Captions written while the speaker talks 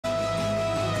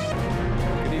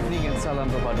salam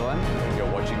perpaduan.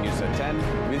 You're watching News at 10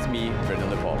 with me,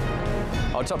 Brendan Lepore.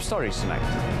 Our top stories tonight.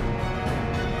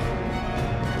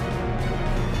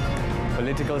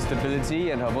 Political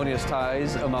stability and harmonious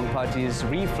ties among parties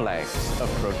reflects a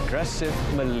progressive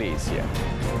Malaysia.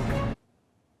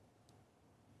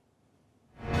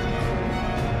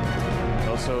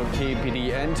 Also,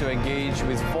 KPDN to engage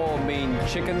with 4 main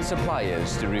chicken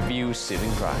suppliers to review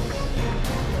ceiling price.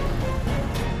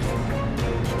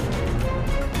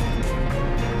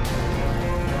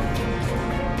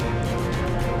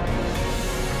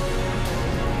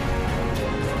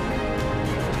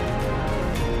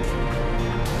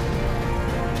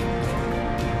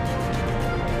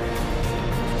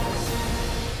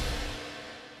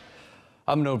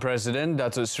 UMNO President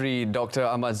Datuk Seri Dr.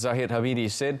 Ahmad Zahid Hamidi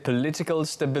said political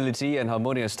stability and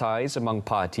harmonious ties among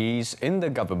parties in the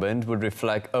government would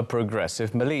reflect a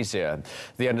progressive Malaysia.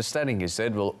 The understanding, he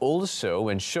said, will also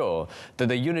ensure that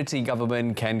the unity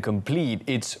government can complete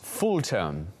its full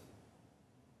term.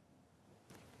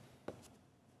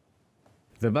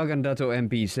 The Bagan Dato'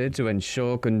 MP said to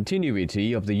ensure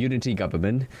continuity of the unity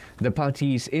government, the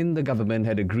parties in the government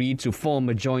had agreed to form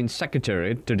a joint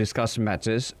secretariat to discuss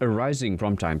matters arising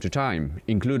from time to time,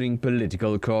 including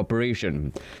political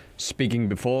cooperation. Speaking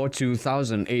before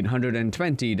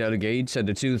 2,820 delegates at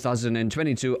the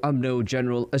 2022 UMNO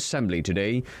General Assembly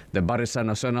today, the Barisan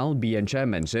Nasional BN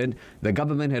chairman said the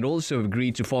government had also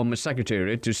agreed to form a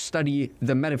secretariat to study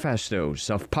the manifestos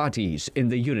of parties in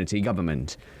the unity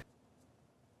government.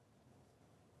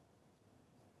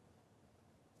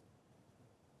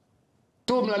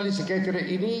 Melalui sekretariat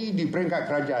ini di peringkat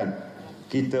kerajaan,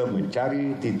 kita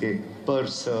mencari titik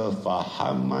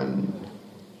persefahaman,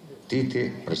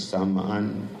 titik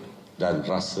persamaan dan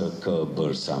rasa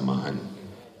kebersamaan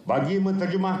bagi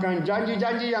menterjemahkan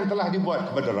janji-janji yang telah dibuat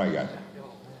kepada rakyat.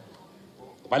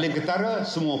 Paling ketara,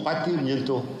 semua parti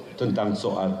menyentuh tentang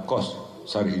soal kos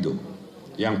sara hidup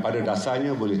yang pada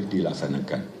dasarnya boleh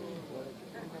dilaksanakan.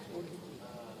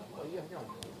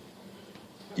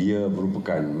 Ia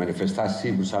merupakan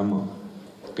manifestasi bersama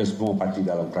ke semua parti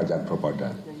dalam kerajaan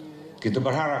perpaduan. Kita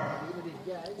berharap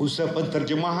usaha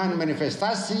penterjemahan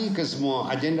manifestasi ke semua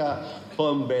agenda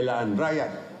pembelaan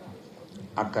rakyat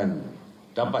akan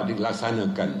dapat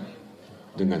dilaksanakan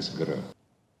dengan segera.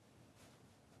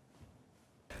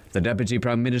 The Deputy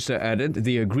Prime Minister added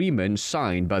the agreement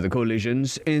signed by the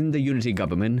coalitions in the unity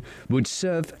government would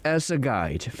serve as a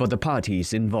guide for the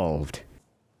parties involved.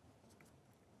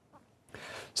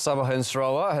 Sabah and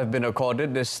Sarawak have been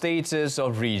accorded the status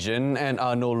of region and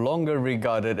are no longer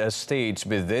regarded as states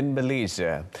within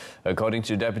Malaysia, according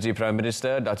to Deputy Prime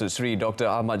Minister Datuk Seri Dr.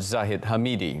 Ahmad Zahid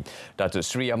Hamidi. Datuk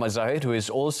Seri Ahmad Zahid, who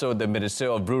is also the Minister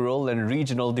of Rural and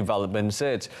Regional Development,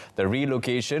 said the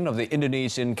relocation of the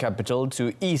Indonesian capital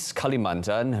to East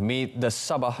Kalimantan made the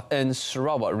Sabah and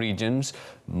Sarawak regions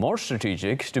more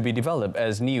strategic to be developed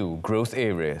as new growth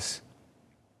areas.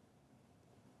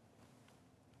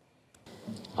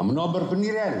 UMNO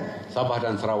berpendirian Sabah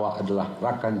dan Sarawak adalah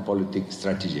rakan politik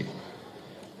strategik.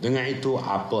 Dengan itu,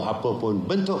 apa-apa pun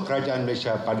bentuk kerajaan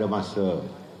Malaysia pada masa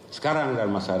sekarang dan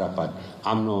masa hadapan,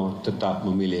 UMNO tetap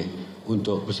memilih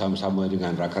untuk bersama-sama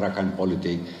dengan rakan-rakan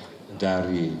politik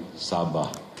dari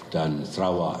Sabah dan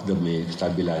Sarawak demi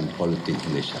kestabilan politik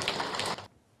Malaysia.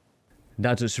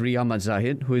 Datuk Seri Ahmad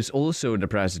Zahid, who is also the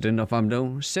president of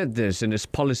UMNO, said this in his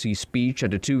policy speech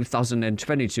at the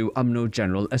 2022 UMNO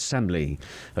General Assembly.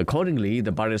 Accordingly,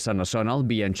 the Barisan Nasional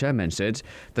BN chairman said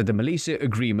that the Malaysia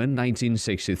Agreement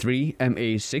 1963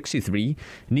 MA63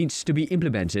 needs to be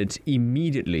implemented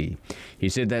immediately. He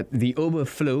said that the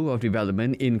overflow of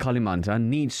development in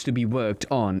Kalimantan needs to be worked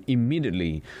on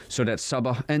immediately so that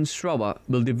Sabah and Sarawak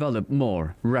will develop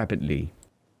more rapidly.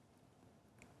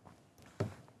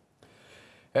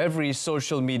 Every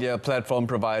social media platform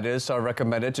providers are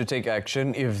recommended to take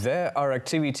action if there are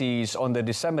activities on the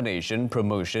dissemination,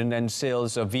 promotion and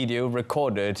sales of video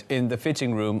recorded in the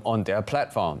fitting room on their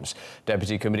platforms.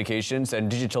 Deputy Communications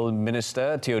and Digital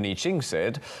Minister Teoni Ching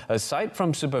said, aside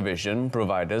from supervision,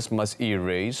 providers must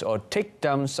erase or take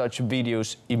down such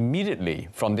videos immediately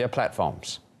from their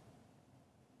platforms.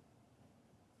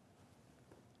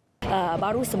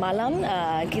 Baru semalam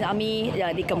kami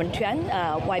di Kementerian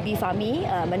YB Fahmi,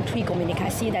 Menteri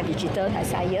Komunikasi dan Digital dan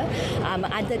saya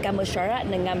mengadakan mesyuarat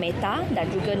dengan Meta dan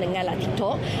juga dengan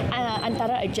TikTok.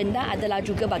 Antara agenda adalah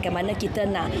juga bagaimana kita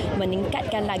nak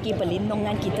meningkatkan lagi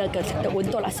perlindungan kita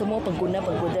untuklah semua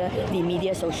pengguna-pengguna di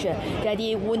media sosial.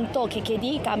 Jadi untuk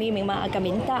KKD kami memang akan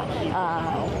minta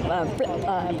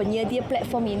penyedia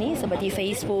platform ini seperti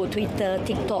Facebook, Twitter,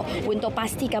 TikTok untuk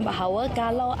pastikan bahawa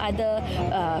kalau ada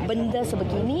benda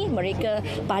sebegini mereka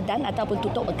padan ataupun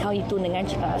tutup akaun itu dengan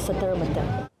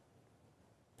serta-merta.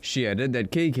 She added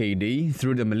that KKD,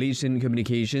 through the Malaysian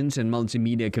Communications and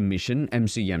Multimedia Commission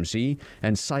 (MCMC)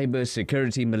 and Cyber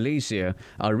Security Malaysia,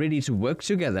 are ready to work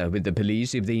together with the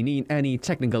police if they need any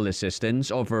technical assistance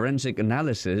or forensic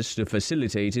analysis to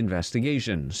facilitate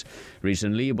investigations.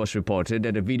 Recently, it was reported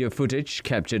that a video footage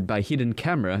captured by hidden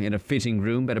camera in a fitting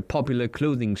room at a popular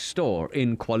clothing store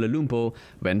in Kuala Lumpur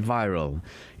went viral.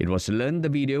 It was learned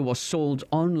the video was sold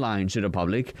online to the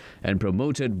public and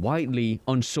promoted widely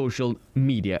on social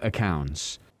media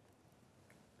accounts.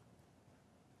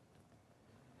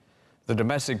 The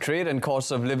Domestic Trade and Cost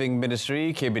of Living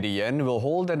Ministry, KBDN, will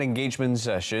hold an engagement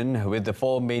session with the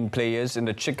four main players in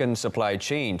the chicken supply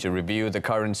chain to review the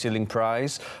current ceiling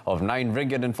price of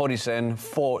RM9.40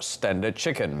 for standard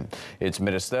chicken. Its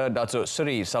Minister, Datuk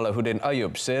Seri Salahuddin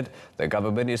Ayub, said the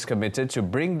government is committed to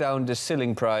bring down the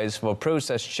ceiling price for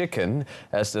processed chicken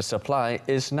as the supply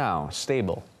is now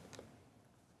stable.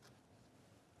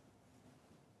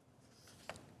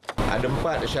 Ada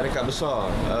 4 syarikat besar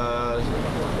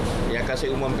yang akan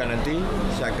saya umumkan nanti.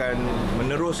 Saya akan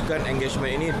meneruskan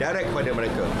engagement ini direct kepada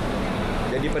mereka.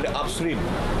 Jadi pada upstream,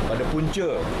 pada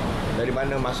punca dari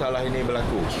mana masalah ini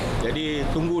berlaku. Jadi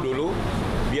tunggu dulu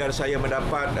biar saya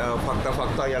mendapat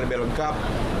fakta-fakta yang lebih lengkap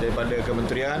daripada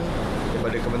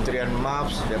Kementerian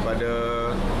MAFS, daripada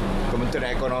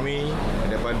Kementerian Ekonomi,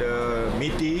 daripada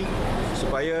MITI,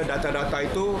 supaya data-data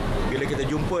itu bila kita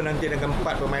jumpa nanti dengan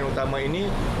 4 pemain utama ini,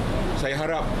 saya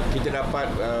harap kita dapat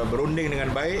berunding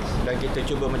dengan baik dan kita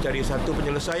cuba mencari satu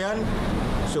penyelesaian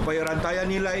supaya rantaian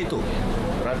nilai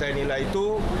itu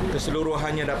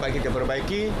keseluruhannya dapat kita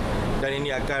perbaiki dan ini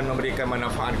akan memberikan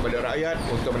manfaat kepada rakyat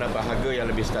untuk mendapat harga yang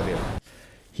lebih stabil.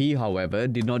 He,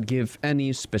 however, did not give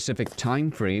any specific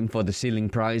time frame for the ceiling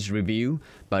price review,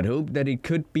 but hoped that it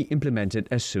could be implemented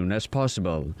as soon as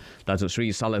possible. Datuk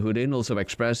Seri Salahuddin also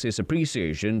expressed his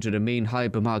appreciation to the main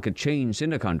hypermarket chains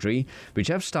in the country, which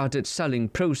have started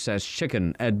selling processed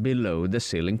chicken at below the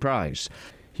ceiling price.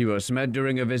 He was met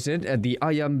during a visit at the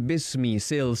Ayam Bismi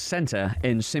Sales Centre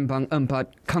in Simpang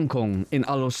Empat, Kangkong in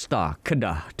Alor,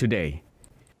 Kedah today.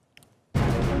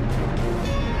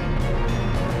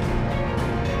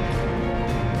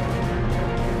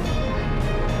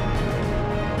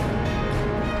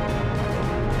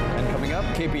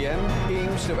 KPM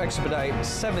aims to expedite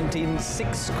 17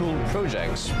 six-school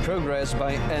projects, progress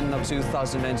by end of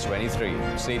 2023.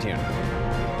 Stay tuned.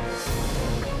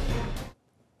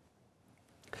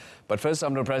 But first,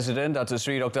 UMNO President Datuk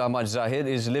Seri Dr. Ahmad Zahid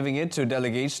is leaving it to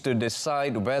delegates to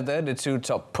decide whether the 2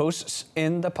 top posts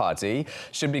in the party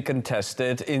should be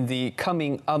contested in the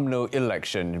coming UMNO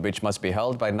election, which must be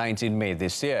held by 19 May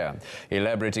this year.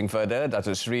 Elaborating further,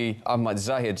 Datuk Seri Ahmad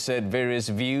Zahid said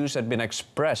various views had been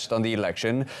expressed on the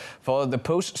election for the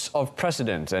posts of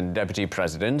President and Deputy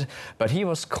President, but he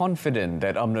was confident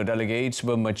that UMNO delegates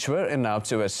were mature enough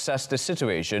to assess the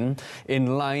situation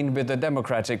in line with the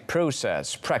democratic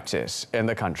process practiced in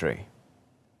the country.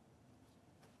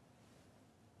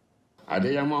 Ada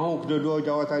yang mahu kedua-dua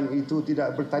jawatan itu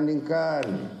tidak bertandingkan.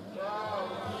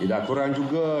 Tidak kurang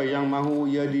juga yang mahu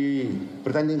ia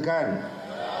dipertandingkan.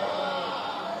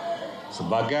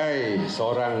 Sebagai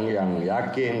seorang yang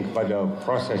yakin kepada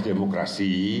proses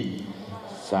demokrasi,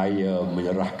 saya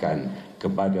menyerahkan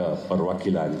kepada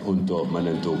perwakilan untuk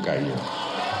menentukannya.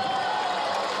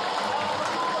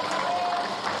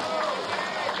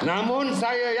 Namun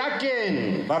saya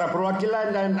yakin para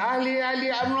perwakilan dan ahli-ahli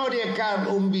UMNO di akar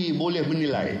umbi boleh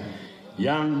menilai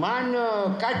yang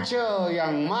mana kaca,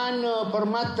 yang mana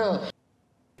permata.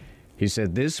 He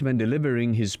said this when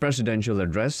delivering his presidential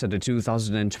address at the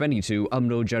 2022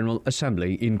 UMNO General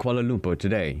Assembly in Kuala Lumpur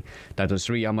today. Datuk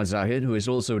Seri Ahmad Zahid, who is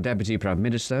also Deputy Prime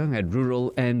Minister and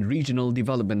Rural and Regional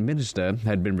Development Minister,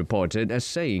 had been reported as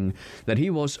saying that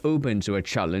he was open to a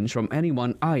challenge from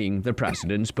anyone eyeing the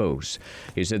president's post.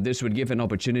 He said this would give an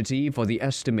opportunity for the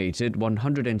estimated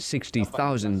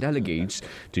 160,000 delegates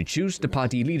to choose the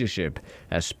party leadership,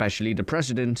 especially the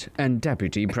president and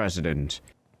deputy president.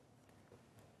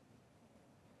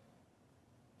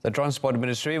 The Transport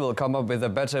Ministry will come up with a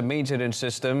better maintenance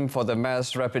system for the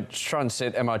mass rapid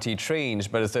transit MRT trains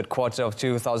by the third quarter of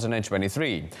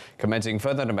 2023. Commenting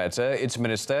further on the matter, its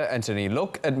Minister Anthony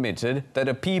Loke admitted that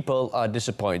the people are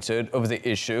disappointed over the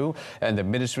issue and the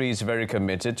Ministry is very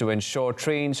committed to ensure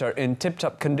trains are in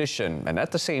tip-top condition and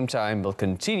at the same time will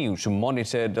continue to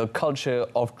monitor the culture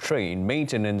of train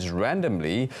maintenance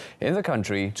randomly in the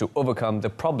country to overcome the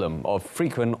problem of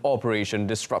frequent operation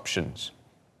disruptions.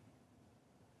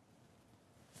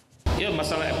 Ya,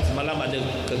 masalah semalam ada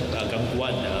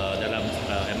gangguan dalam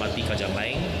MRT Kajang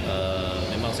Main.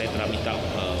 Memang memang saya telah minta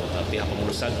pihak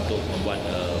pengurusan untuk membuat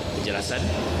penjelasan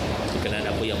berkenaan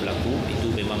apa yang berlaku. Itu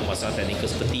memang masalah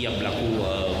teknikal seperti yang berlaku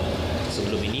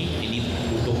sebelum ini. Ini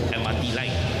untuk MRT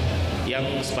line yang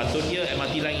sepatutnya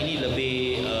MRT line ini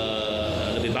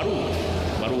lebih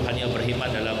baru hanya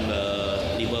berkhidmat dalam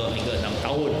 5 hingga 6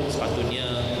 tahun. Sepatutnya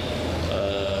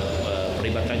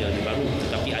perlibatannya lebih baru,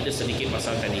 tetapi ada sedikit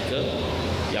masalah teknikal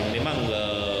yang memang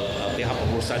pihak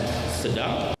pengurusan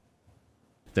sedar.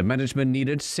 The management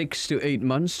needed 6 to 8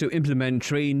 months to implement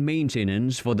train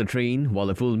maintenance for the train,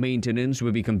 while the full maintenance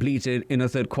will be completed in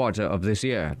the third quarter of this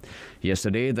year.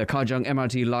 Yesterday, the Kajang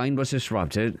MRT line was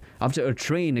disrupted after a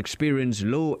train experienced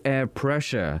low air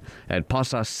pressure at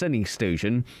Pasar Seni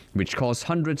station, which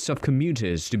caused hundreds of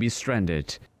commuters to be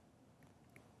stranded.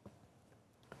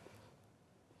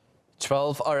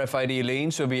 12 RFID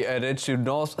lanes will be added to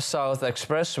North-South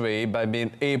Expressway by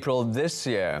mid-April this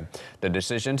year. The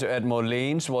decision to add more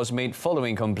lanes was made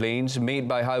following complaints made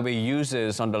by highway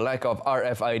users on the lack of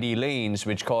RFID lanes,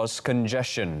 which caused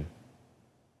congestion.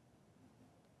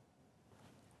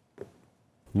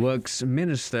 Works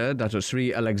Minister Dato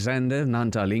Sri Alexander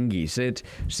Nantalinggi said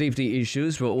safety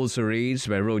issues were also raised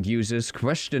where road users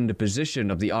questioned the position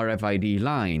of the RFID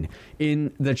line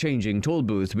in the changing toll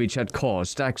booth, which had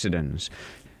caused accidents.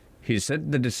 He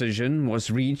said the decision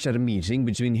was reached at a meeting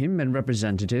between him and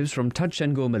representatives from Touch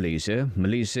and Go Malaysia,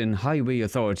 Malaysian Highway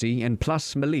Authority and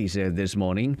Plus Malaysia this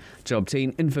morning to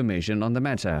obtain information on the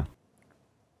matter.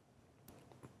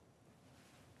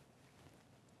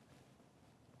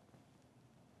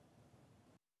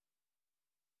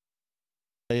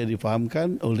 Saya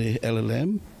difahamkan oleh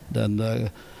LLM dan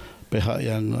pihak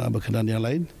yang berkenaan yang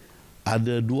lain,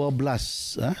 ada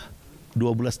 12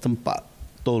 tempat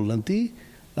tol nanti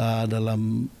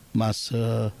dalam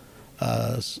masa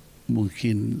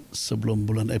mungkin sebelum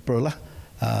bulan April lah,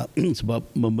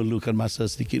 sebab memerlukan masa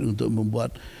sedikit untuk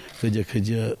membuat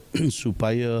kerja-kerja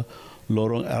supaya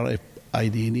lorong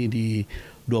RFID ini di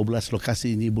 12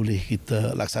 lokasi ini boleh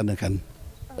kita laksanakan.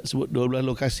 Sebut 12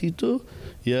 lokasi itu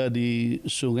ya di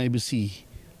Sungai Besi,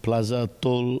 Plaza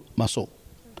Tol Masuk,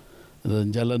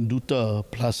 dan Jalan Duta,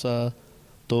 Plaza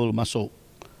Tol Masuk,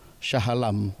 Shah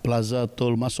Alam, Plaza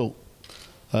Tol Masuk,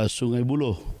 Sungai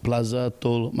Buloh, Plaza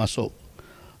Tol Masuk,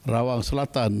 Rawang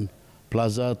Selatan,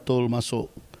 Plaza Tol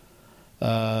Masuk,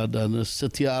 dan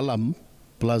Setia Alam,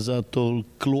 Plaza Tol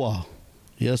Keluar.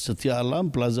 Ya, Setia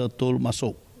Alam, Plaza Tol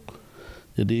Masuk.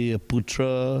 Jadi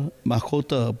Putra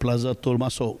Mahkota, Plaza Tol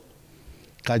Masuk,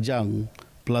 Kajang,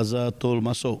 Plaza Tol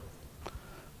Masuk,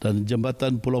 dan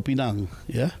Jambatan Pulau Pinang,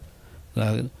 ya,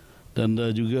 dan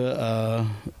juga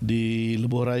di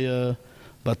Lebuh Raya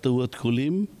Butterworth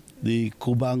Kulim di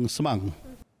Kubang Semang.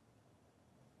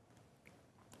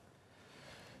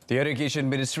 The Education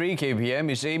Ministry,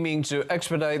 KPM, is aiming to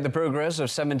expedite the progress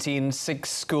of 17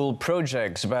 school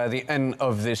projects by the end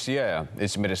of this year.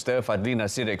 Its Minister Fadlina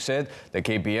Siddiq said the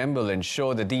KPM will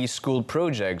ensure that these school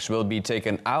projects will be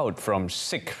taken out from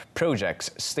SIC projects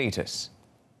status.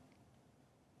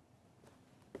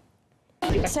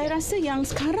 Saya rasa yang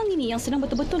sekarang ini yang sedang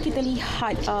betul-betul kita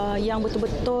lihat yang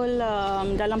betul-betul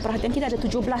dalam perhatian kita ada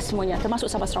 17 semuanya, termasuk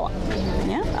Sabah Sarawak.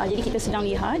 Ya, jadi kita sedang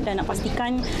lihat dan nak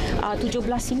pastikan 17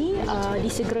 ini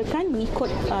disegerakan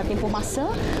mengikut tempoh masa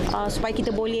supaya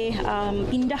kita boleh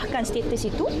pindahkan status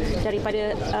itu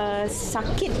daripada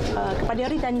sakit kepada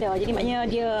retender. Jadi maknanya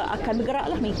dia akan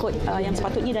bergeraklah mengikut yang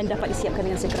sepatutnya dan dapat disiapkan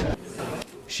dengan segera.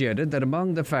 She added that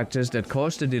among the factors that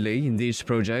caused the delay in these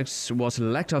projects was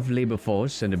lack of labour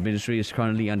force, and the ministry is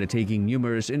currently undertaking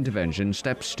numerous intervention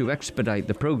steps to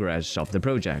expedite the progress of the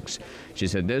projects.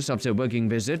 She said this after a working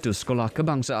visit to Sekolah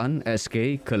Kebangsaan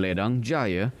SK Keledang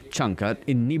Jaya, Changkat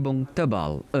in Nibong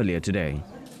Tebal earlier today.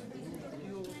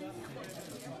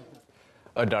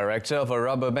 A director of a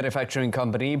rubber manufacturing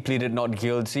company pleaded not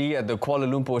guilty at the Kuala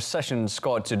Lumpur Sessions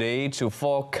Court today to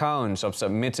 4 counts of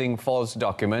submitting false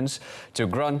documents to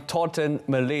Grant Thornton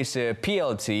Malaysia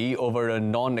PLT over a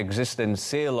non-existent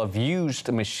sale of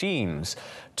used machines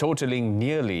totaling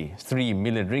nearly 3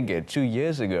 million ringgit 2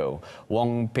 years ago.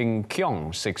 Wong Ping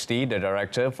Kiong, 60, the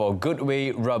director for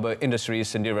Goodway Rubber Industries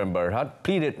Sendirian Berhad,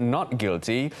 pleaded not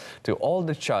guilty to all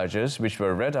the charges which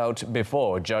were read out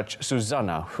before Judge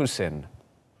Susanna Hussein.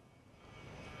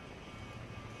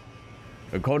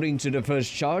 According to the first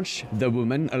charge, the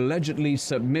woman allegedly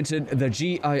submitted the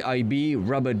GIIB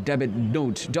rubber debit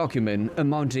note document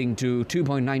amounting to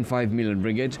 2.95 million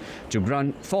ringgit to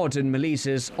Grant Thornton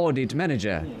Malaysia's audit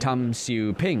manager, Tam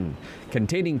Siu Ping,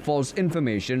 containing false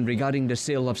information regarding the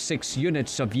sale of 6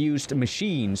 units of used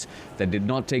machines that did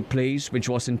not take place, which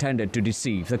was intended to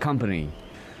deceive the company.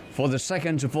 For the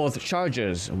second to fourth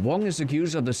charges, Wong is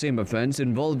accused of the same offence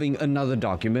involving another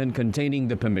document containing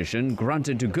the permission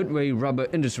granted to Goodway Rubber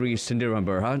Industries Sdn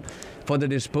Bhd for the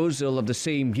disposal of the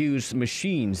same used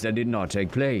machines that did not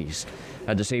take place.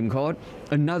 At the same court,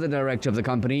 another director of the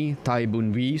company, Thai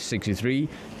Boon Wee, 63,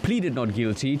 pleaded not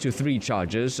guilty to 3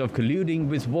 charges of colluding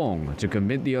with Wong to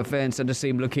commit the offence at the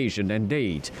same location and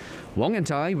date. Wong and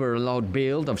Thai were allowed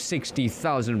bail of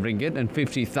 60,000 ringgit and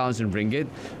 50,000 ringgit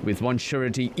with 1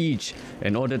 surety each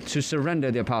in order to surrender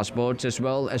their passports as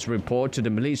well as report to the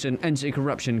Malaysian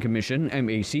Anti-Corruption Commission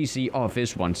MACC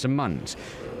office once a month.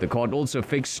 The court also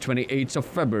fixed 28th of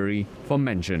February for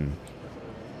mention.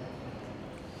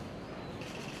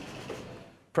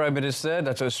 Prime Minister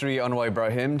Dato Sri Anwar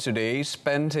Ibrahim today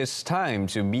spent his time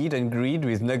to meet and greet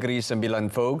with Negeri Sembilan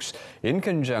folks in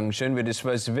conjunction with his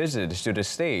first visit to the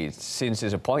state since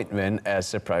his appointment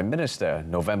as the Prime Minister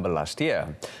November last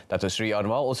year. Dato Sri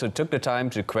Anwar also took the time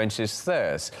to quench his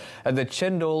thirst at the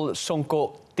Cendol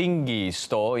Songkok Tinggi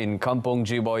store in Kampung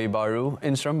Jiboi Baru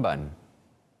in Seremban.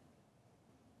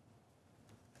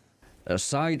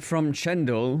 Aside from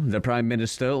cendol, the Prime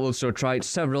Minister also tried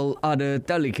several other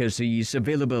delicacies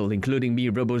available, including mee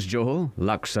rebus Johor,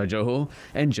 laksa Johor,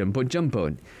 and jemput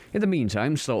jemput. In the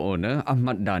meantime, store owner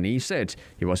Ahmad Dani said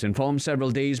he was informed several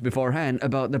days beforehand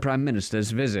about the Prime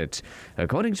Minister's visit.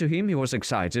 According to him, he was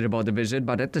excited about the visit,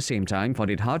 but at the same time found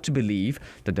it hard to believe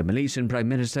that the Malaysian Prime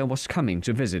Minister was coming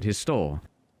to visit his store.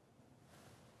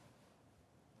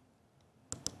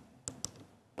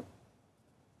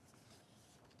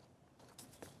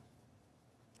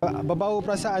 Berbau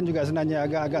perasaan juga sebenarnya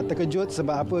agak terkejut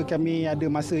sebab apa kami ada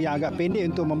masa yang agak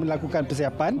pendek untuk melakukan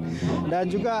persiapan dan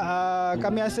juga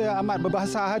kami rasa amat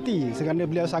berbahasa hati kerana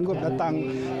beliau sanggup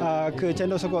datang ke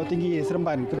Cendol Songkok Tinggi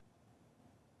Seremban.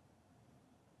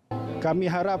 Kami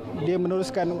harap dia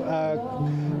meneruskan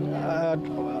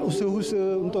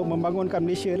usaha-usaha untuk membangunkan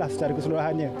Malaysia lah secara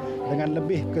keseluruhannya dengan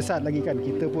lebih kesat lagi kan.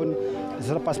 Kita pun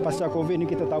selepas pasca Covid ni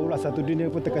kita tahulah satu dunia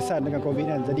pun terkesan dengan Covid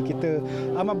kan. Jadi kita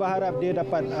amat berharap dia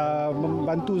dapat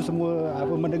membantu semua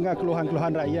mendengar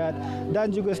keluhan-keluhan rakyat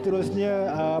dan juga seterusnya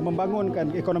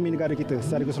membangunkan ekonomi negara kita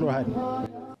secara keseluruhan.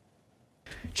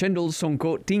 Cendol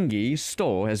Songkok Tinggi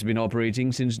store has been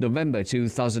operating since November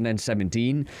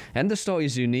 2017 and the store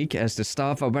is unique as the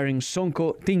staff are wearing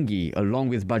Songkok Tinggi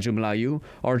along with baju Melayu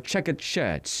or checkered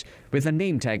shirts with a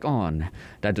name tag on.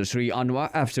 Dato Sri Anwar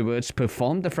afterwards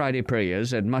performed the Friday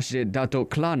prayers at Masjid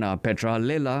Datuk Kerana Petra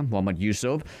Lela Muhammad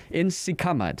Yusof in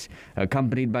Sikamat,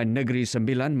 accompanied by Negeri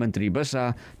Sembilan Menteri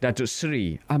Besar Datuk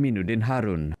Sri Aminuddin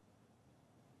Harun.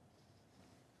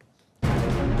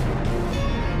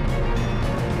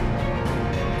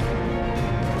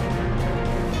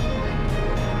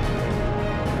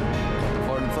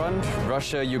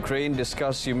 Russia-Ukraine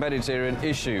discuss humanitarian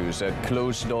issues at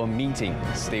closed-door meeting.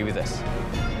 Stay with us.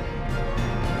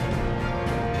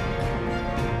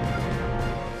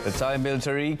 The Thai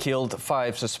military killed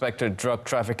 5 suspected drug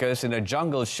traffickers in a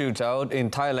jungle shootout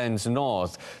in Thailand's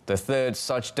north, the third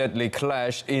such deadly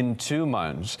clash in 2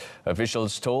 months.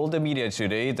 Officials told the media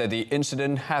today that the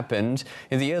incident happened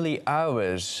in the early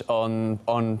hours on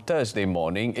Thursday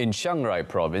morning in Chiang Rai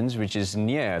province, which is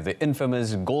near the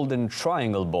infamous Golden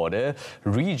Triangle border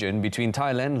region between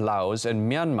Thailand, Laos and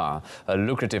Myanmar, a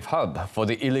lucrative hub for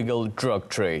the illegal drug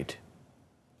trade.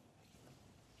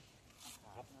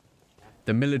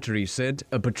 The military said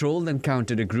a patrol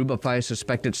encountered a group of 5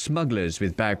 suspected smugglers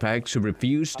with backpacks who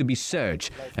refused to be searched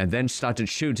and then started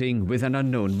shooting with an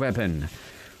unknown weapon.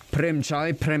 Prem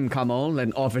Chai Prem Kamal,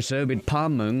 an officer with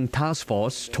Pamung Task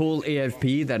Force, told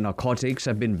AFP that narcotics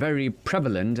have been very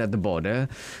prevalent at the border,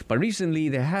 but recently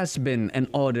there has been an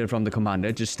order from the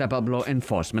commander to step up law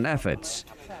enforcement efforts.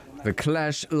 The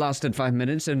clash lasted 5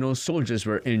 minutes and no soldiers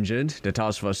were injured, the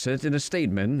task force said in a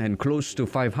statement, and close to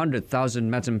 500,000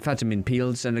 methamphetamine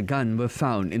pills and a gun were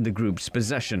found in the group's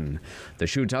possession. The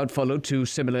shootout followed 2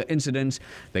 similar incidents,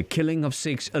 the killing of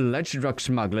 6 alleged drug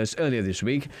smugglers earlier this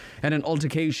week and an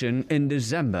altercation in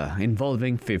December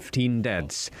involving 15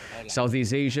 deaths.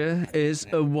 Southeast Asia is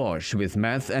awash with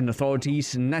meth and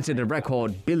authorities netted a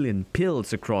record billion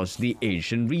pills across the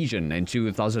Asian region in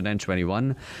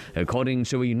 2021, according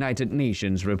to a United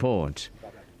Nations report.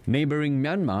 Neighboring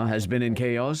Myanmar has been in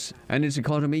chaos and its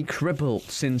economy crippled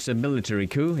since a military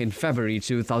coup in February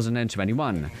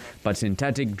 2021. But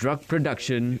synthetic drug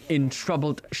production in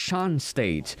troubled Shan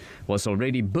state was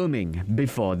already booming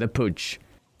before the putsch.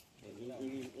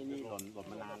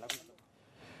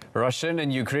 Russian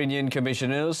and Ukrainian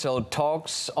commissioners held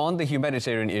talks on the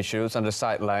humanitarian issues on the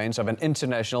sidelines of an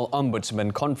international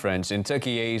ombudsman conference in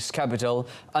Turkey's capital,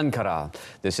 Ankara.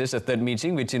 This is the third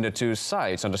meeting between the two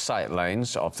sides on the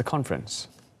sidelines of the conference.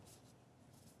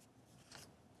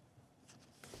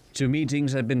 Two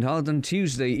meetings have been held on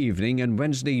Tuesday evening and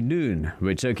Wednesday noon,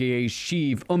 where Turkey's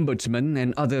chief ombudsman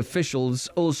and other officials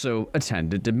also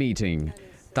attended the meeting.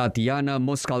 Tatiana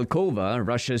Moskalkova,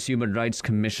 Russia's human rights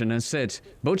commissioner, said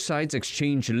both sides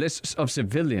exchanged lists of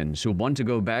civilians who want to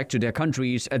go back to their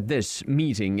countries at this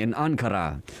meeting in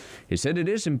Ankara. He said it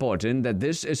is important that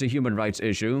this is a human rights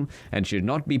issue and should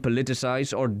not be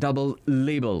politicized or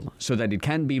double-labeled so that it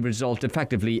can be resolved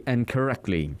effectively and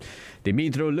correctly.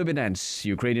 Dmytro Lubinets,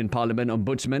 Ukrainian Parliament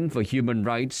Ombudsman for Human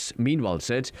Rights, meanwhile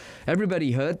said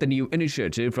everybody heard the new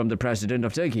initiative from the President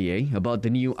of Turkey about the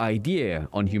new idea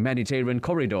on humanitarian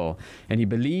corridor, and he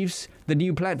believes the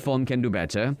new platform can do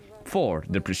better for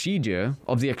the procedure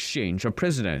of the exchange of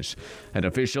prisoners. An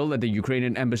official at the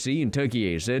Ukrainian embassy in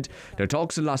Turkey said the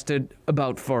talks lasted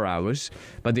about 4 hours,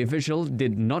 but the official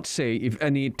did not say if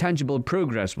any tangible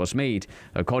progress was made.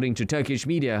 According to Turkish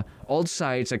media, all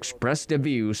sides expressed their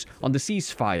views on the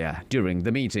ceasefire during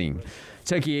the meeting.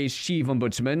 Turkey's chief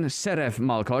ombudsman, Seref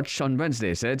Malkoch, on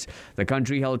Wednesday said the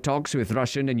country held talks with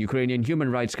Russian and Ukrainian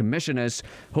human rights commissioners,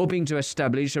 hoping to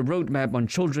establish a roadmap on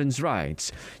children's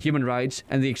rights, human rights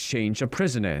and the exchange of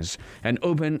prisoners, and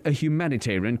open a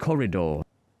humanitarian corridor.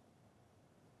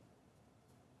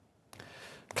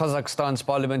 Kazakhstan's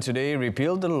parliament today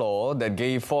repealed the law that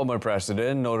gave former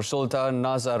President Nursultan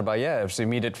Nazarbayev's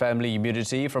immediate family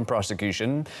immunity from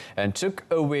prosecution and took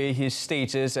away his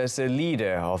status as the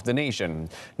leader of the nation.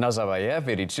 Nazarbayev,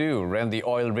 82, ran the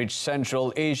oil-rich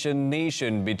Central Asian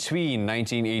nation between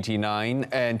 1989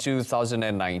 and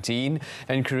 2019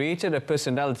 and created a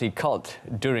personality cult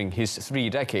during his 3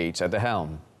 decades at the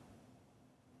helm.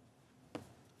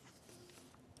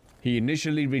 He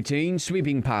initially retained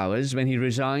sweeping powers when he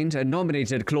resigned and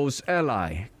nominated close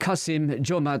ally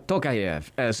Kassym-Jomart Tokayev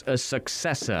as a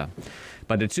successor.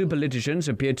 But the two politicians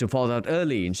appeared to fall out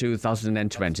early in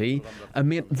 2020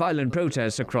 amid violent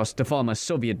protests across the former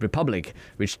Soviet Republic,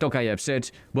 which Tokayev said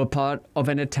were part of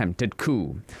an attempted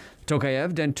coup.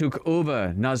 Tokayev then took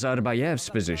over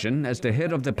Nazarbayev's position as the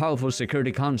head of the powerful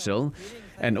Security Council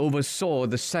and oversaw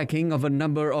the sacking of a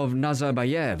number of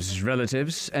Nazarbayev's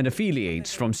relatives and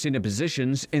affiliates from senior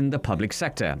positions in the public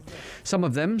sector. Some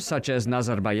of them, such as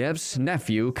Nazarbayev's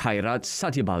nephew Kairat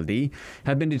Satyabaldi,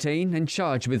 have been detained and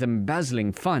charged with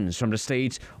embezzling funds from the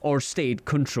state or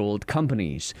state-controlled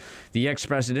companies. The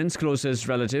ex-president's closest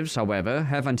relatives, however,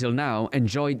 have until now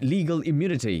enjoyed legal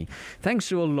immunity, thanks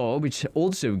to a law which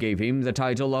also gave him the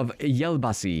title of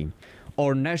Yelbasi,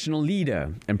 or national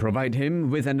leader, and provide him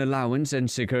with an allowance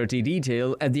and security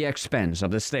detail at the expense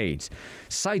of the state.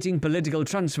 Citing political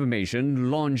transformation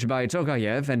launched by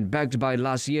Tokayev and backed by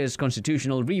last year's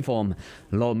constitutional reform,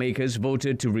 lawmakers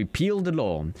voted to repeal the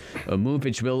law, a move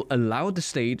which will allow the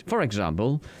state, for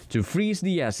example, to freeze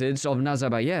the assets of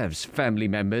Nazarbayev's family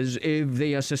members if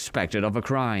they are suspected of a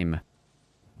crime.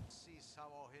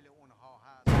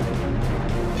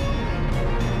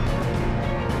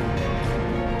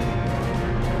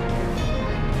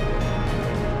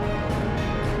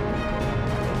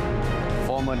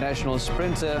 Former national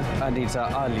sprinter Anita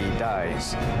Ali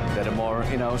dies. There are more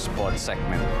in our sports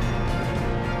segment.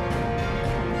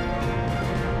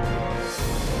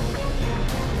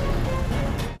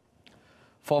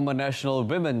 Former national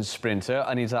women's sprinter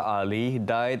Anita Ali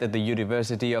died at the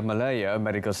University of Malaya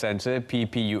Medical Center,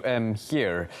 PPUM,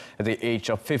 here at the age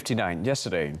of 59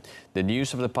 yesterday. The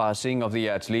news of the passing of the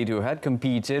athlete who had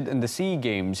competed in the SEA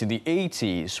Games in the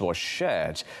 80s was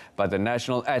shared by the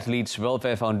National Athletes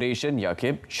Welfare Foundation,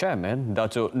 YAKIP, chairman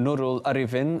Dato' Nurul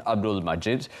Arifin Abdul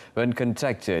Majid, when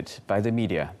contacted by the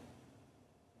media.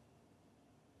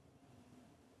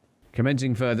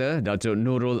 Commenting further, Dato'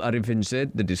 Nurul Arifin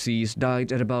said the deceased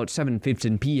died at about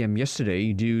 7:15 p.m.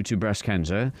 yesterday due to breast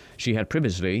cancer she had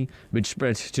previously, which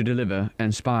spread to the liver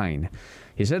and spine.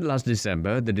 He said last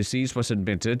December the deceased was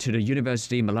admitted to the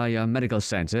University Malaya Medical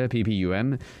Center,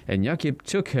 PPUM, and YAKIP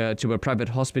took her to a private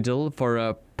hospital for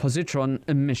a positron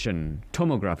emission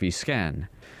tomography scan.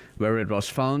 where it was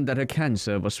found that her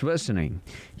cancer was worsening.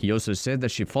 He also said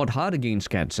that she fought hard against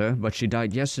cancer, but she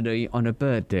died yesterday on her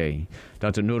birthday.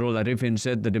 Dr. Nurul Arifin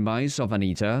said the demise of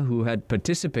Anita, who had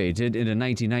participated in the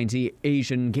 1990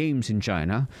 Asian Games in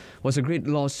China, was a great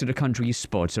loss to the country's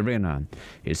sports arena.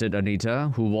 He said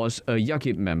Anita, who was a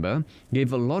YAKIP member,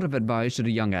 gave a lot of advice to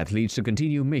the young athletes to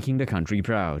continue making the country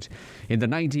proud. In the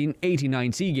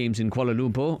 1989 SEA Games in Kuala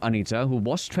Lumpur, Anita, who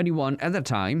was 21 at the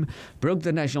time, broke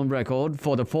the national record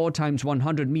for the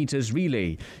 4x100 meters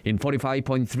relay in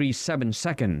 45.37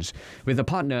 seconds, with a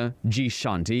partner G.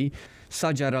 Shanti,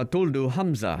 Sajara Toldu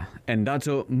Hamza and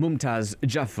Dato Mumtaz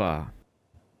Jaffar.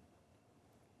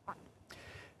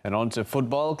 And on to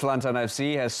football, Kelantan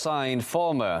FC has signed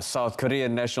former South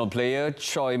Korean national player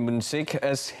Choi Moon-sik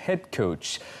as head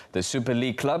coach. The Super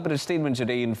League club in a statement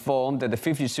today informed that the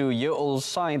 52-year-old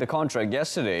signed a contract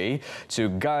yesterday to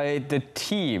guide the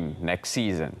team next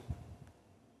season.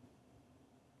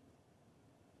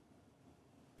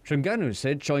 Terengganu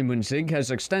said Choi Moon-sik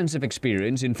has extensive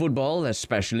experience in football,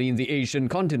 especially in the Asian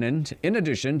continent, in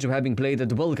addition to having played at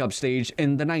the World Cup stage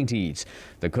in the 90s.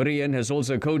 The Korean has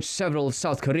also coached several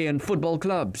South Korean football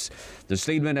clubs. The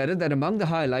statement added that among the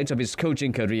highlights of his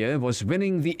coaching career was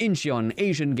winning the Incheon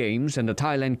Asian Games and the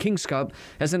Thailand Kings Cup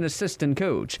as an assistant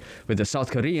coach with the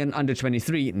South Korean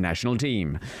under-23 national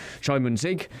team. Choi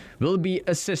Moon-sik will be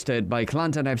assisted by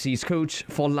Kelantan FC's coach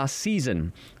for last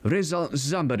season, Rizal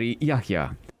Zambari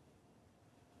Yahya.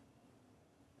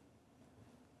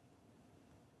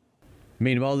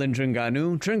 Meanwhile, in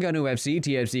Terengganu FC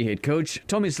TFC head coach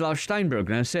Tomislav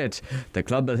Steinbergner said the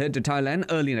club will head to Thailand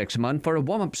early next month for a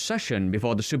warm-up session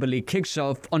before the Super League kicks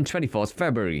off on 24th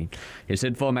February. He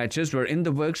said 4 matches were in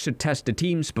the works to test the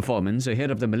team's performance ahead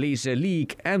of the Malaysia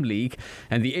League, M-League,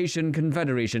 and the Asian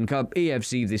Confederation Cup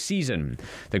AFC this season.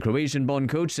 The Croatian-born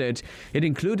coach said it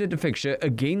included a fixture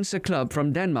against a club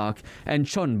from Denmark and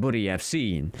Chonburi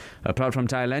FC. Apart from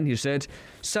Thailand, he said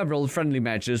several friendly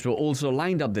matches were also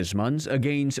lined up this month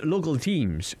against local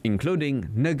teams, including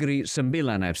Negeri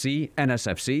Sembilan FC,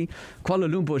 NSFC,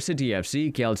 Kuala Lumpur City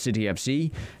FC, KL City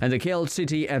FC, and the KL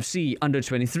City FC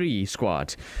Under-23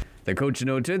 squad. The coach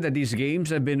noted that these games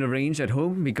have been arranged at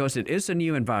home because it is a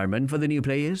new environment for the new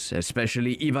players,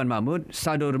 especially Ivan Mahmud,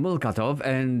 Sador Mulkatov,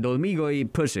 and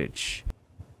Dolmigoj Persic.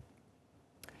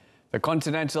 The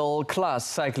Continental Class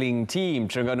Cycling Team,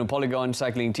 Terengganu Polygon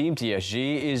Cycling Team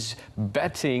TSG, is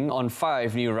betting on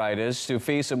 5 new riders to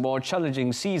face a more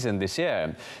challenging season this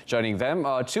year. Joining them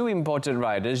are 2 imported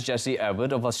riders, Jesse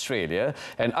Edward of Australia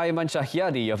and Aiman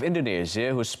Cahyadi of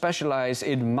Indonesia, who specialise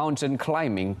in mountain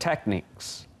climbing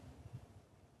techniques.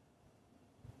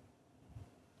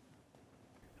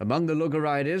 Among the local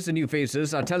riders, the new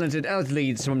faces are talented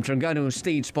athletes from Terengganu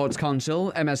State Sports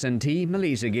Council, MSNT,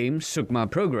 Malaysia Games, Sukma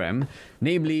Program,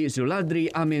 namely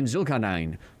Zuladri Amin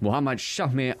Zulkarnain, Muhammad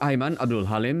Shahmeh Aiman Abdul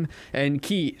Halim, and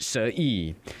Ki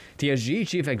Se-yi. TSG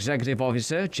Chief Executive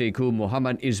Officer Ceku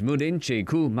Muhammad Ismuddin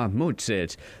Ceku Mahmud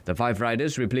said the 5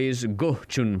 riders replace Goh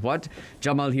Chun Huat,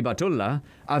 Jamal Hibatullah,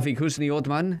 Afiq Husni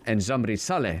Othman and Zamri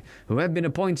Saleh, who have been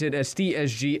appointed as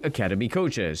TSG Academy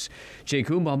coaches.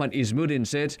 Ceku Muhammad Ismuddin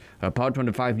said, apart from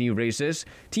the 5 new races,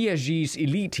 TSG's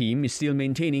elite team is still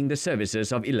maintaining the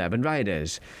services of 11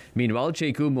 riders. Meanwhile,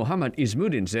 Ceku Muhammad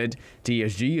Ismuddin said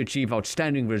TSG achieved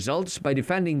outstanding results by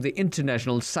defending the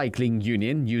International Cycling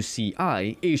Union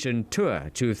UCI Asian Tour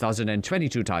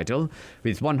 2022 title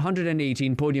with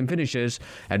 118 podium finishes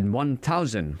and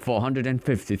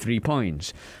 1,453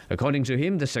 points. According to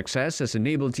him, the success has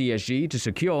enabled TSG to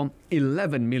secure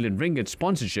 11 million ringgit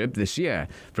sponsorship this year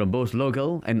from both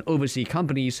local and overseas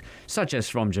companies such as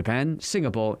from Japan,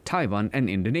 Singapore, Taiwan and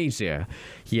Indonesia.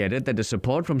 He added that the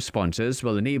support from sponsors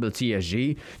will enable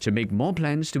TSG to make more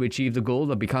plans to achieve the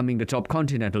goal of becoming the top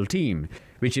continental team,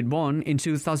 which it won in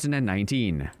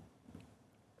 2019.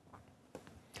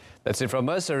 That's it from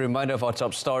us. A reminder of our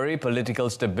top story: political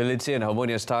stability and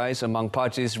harmonious ties among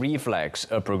parties reflects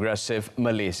a progressive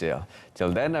Malaysia.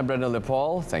 Till then, I'm Brendan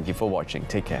Lepal. Thank you for watching.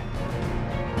 Take care.